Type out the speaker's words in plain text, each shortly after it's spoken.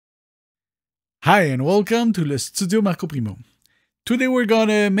Hi and welcome to Le Studio Marco Primeau. Today we're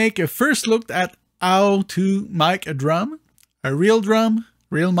gonna make a first look at how to mic a drum, real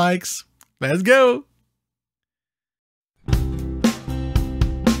mics. Let's go!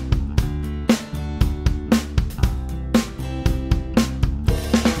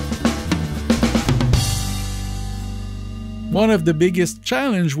 One of the biggest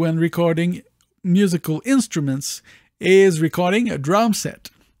challenge when recording musical instruments is recording a drum set.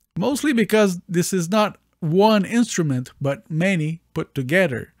 Mostly because this is not one instrument, but many put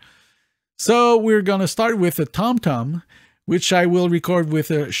together. So we're gonna start with a tom-tom, which I will record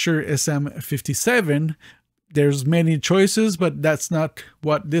with a Shure SM57. There's many choices, but that's not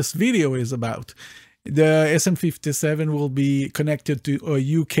what this video is about. The SM57 will be connected to a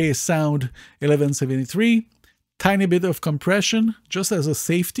UK Sound 1173. Tiny bit of compression, just as a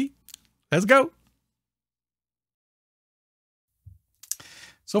safety. Let's go!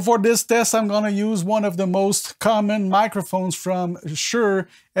 So for this test, I'm going to use one of the most common microphones from Shure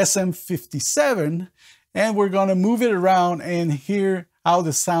SM57, and we're going to move it around and hear how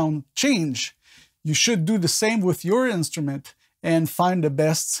the sound change. You should do the same with your instrument and find the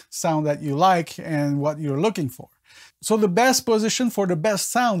best sound that you like and what you're looking for. So the best position for the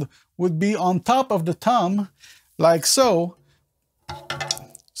best sound would be on top of the tom, like so.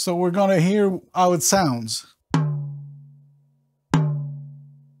 So we're going to hear how it sounds.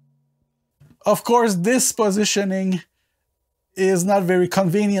 Of course, this positioning is not very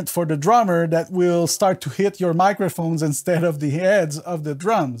convenient for the drummer that will start to hit your microphones instead of the heads of the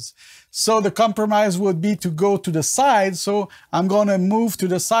drums. So the compromise would be to go to the side. So I'm going to move to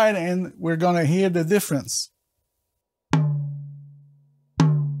the side and we're going to hear the difference.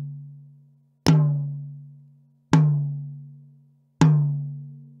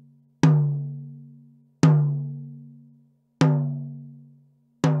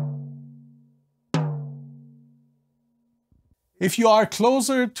 If you are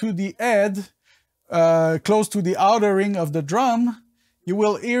closer to the head, close to the outer ring of the drum, you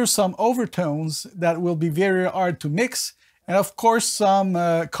will hear some overtones that will be very hard to mix, and of course some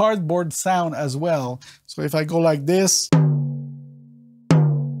cardboard sound as well. So if I go like this,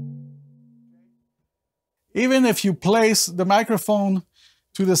 even if you place the microphone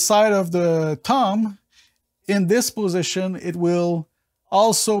to the side of the tom, in this position it will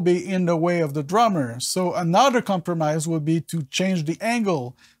also be in the way of the drummer. So another compromise would be to change the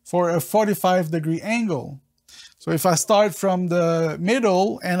angle for a 45-degree angle. So if I start from the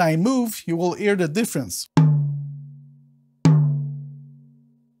middle and I move, you will hear the difference.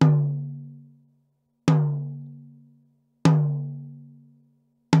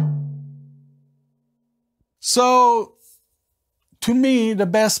 So to me, the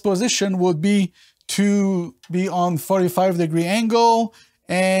best position would be to be on 45-degree angle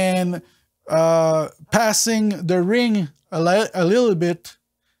and passing the ring a little bit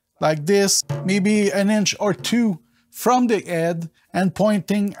like this, maybe an inch or two from the head, and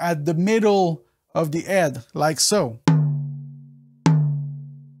pointing at the middle of the head, like so.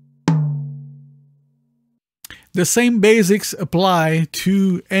 The same basics apply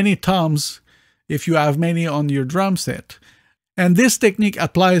to any toms if you have many on your drum set. And this technique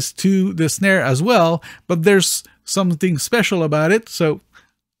applies to the snare as well, but there's something special about it, so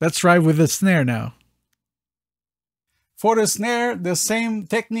let's try with the snare now. For the snare, the same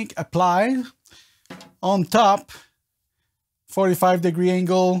technique applies. On top, 45-degree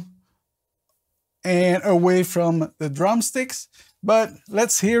angle and away from the drumsticks, but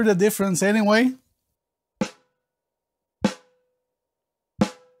let's hear the difference anyway.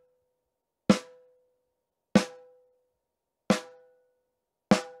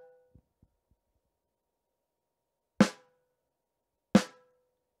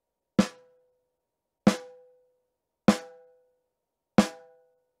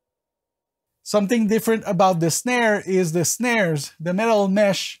 Something different about the snare is the snares, the metal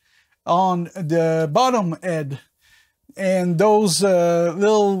mesh on the bottom head. And those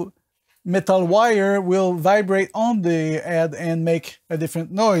little metal wire will vibrate on the head and make a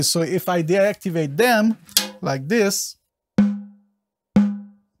different noise. So if I deactivate them like this,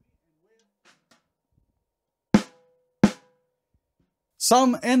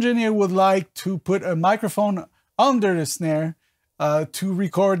 some engineer would like to put a microphone under the snare to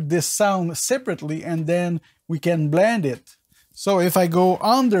record this sound separately, and then we can blend it. So if I go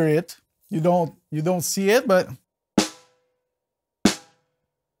under it, you don't see it, but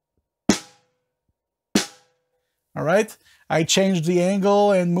all right, I changed the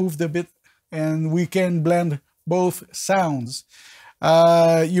angle and moved a bit, and we can blend both sounds.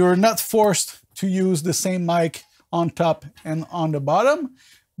 You're not forced to use the same mic on top and on the bottom,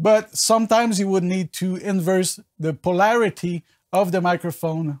 but sometimes you would need to inverse the polarity of the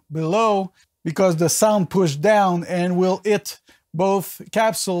microphone below because the sound pushed down and will hit both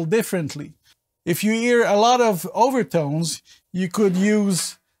capsule differently. If you hear a lot of overtones, you could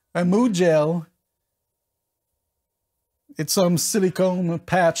use a mood gel. It's some silicone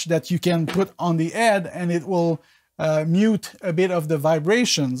patch that you can put on the head and it will mute a bit of the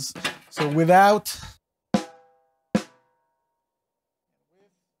vibrations. So without,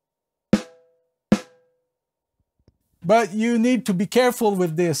 but you need to be careful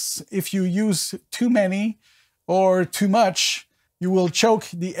with this. If you use too many or too much, you will choke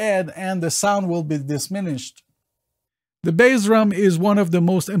the head and the sound will be diminished. The bass drum is one of the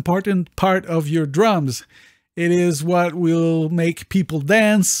most important part of your drums. It is what will make people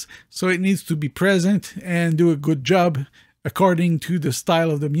dance, so it needs to be present and do a good job according to the style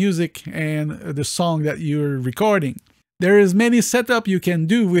of the music and the song that you're recording. There is many setup you can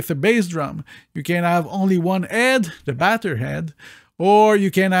do with a bass drum. You can have only one head, the batter head, or you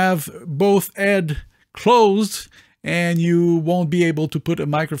can have both head closed and you won't be able to put a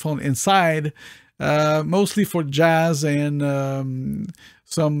microphone inside, mostly for jazz and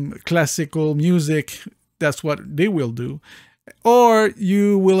some classical music. That's what they will do. Or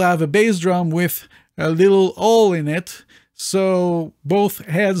you will have a bass drum with a little hole in it, so both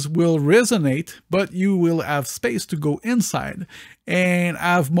heads will resonate, but you will have space to go inside and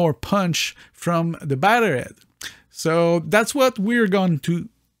have more punch from the batter head. So that's what we're going to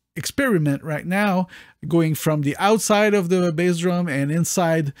experiment right now, going from the outside of the bass drum and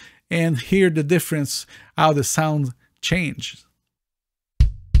inside, and hear the difference, how the sound changes.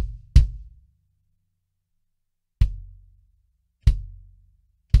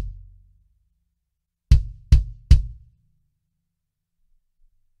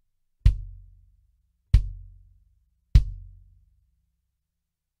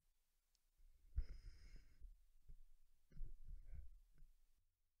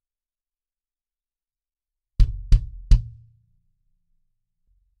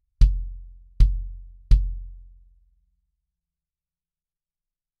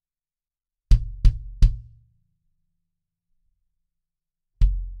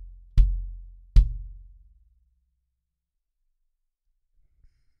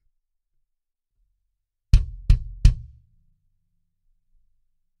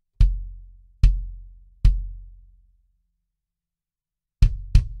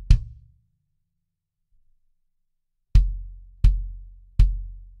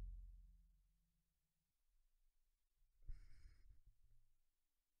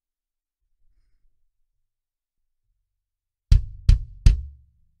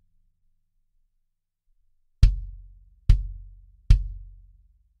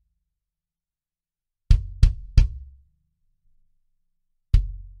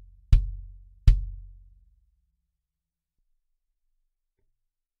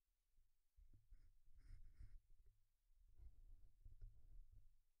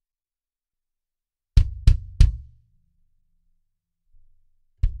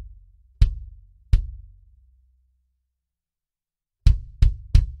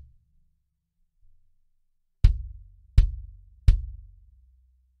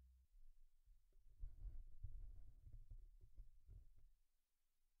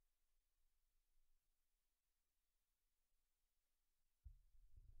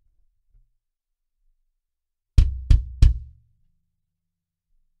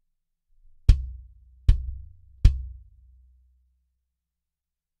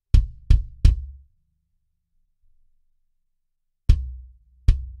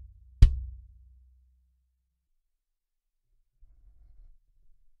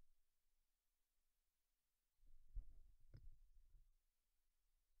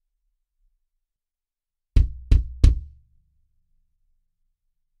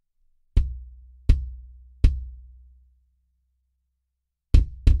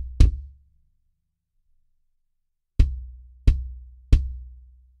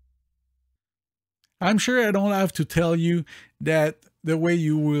 I'm sure I don't have to tell you that the way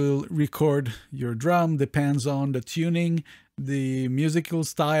you will record your drum depends on the tuning, the musical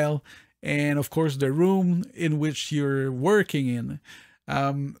style, and of course the room in which you're working in.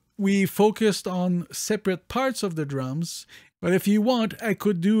 We focused on separate parts of the drums, but if you want, I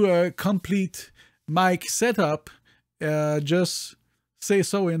could do a complete mic setup. Just say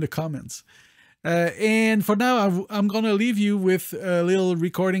so in the comments. And for now, I'm going to leave you with a little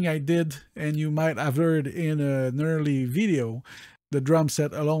recording I did, and you might have heard in an early video, the drum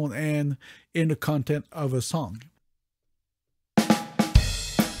set alone and in the content of a song.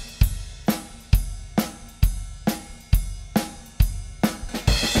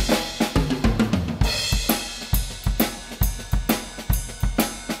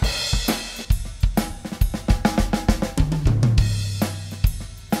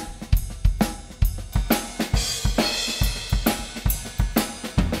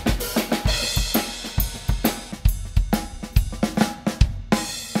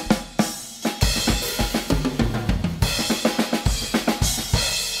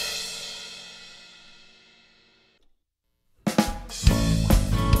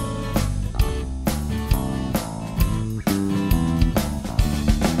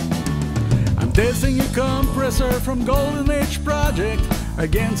 Testing a compressor from Golden Age Project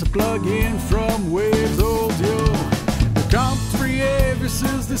against a plugin from Waves Audio. The Comp 3A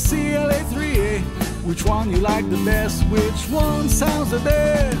versus the CLA 3A. Which one you like the best? Which one sounds the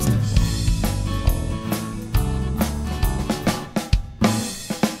best?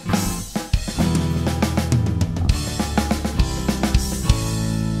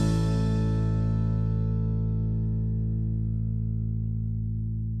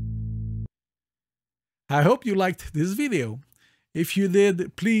 I hope you liked this video. If you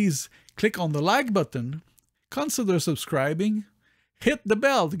did, please click on the like button, consider subscribing, hit the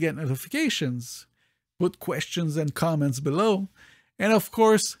bell to get notifications, put questions and comments below, and of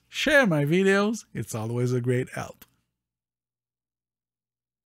course, share my videos. It's always a great help.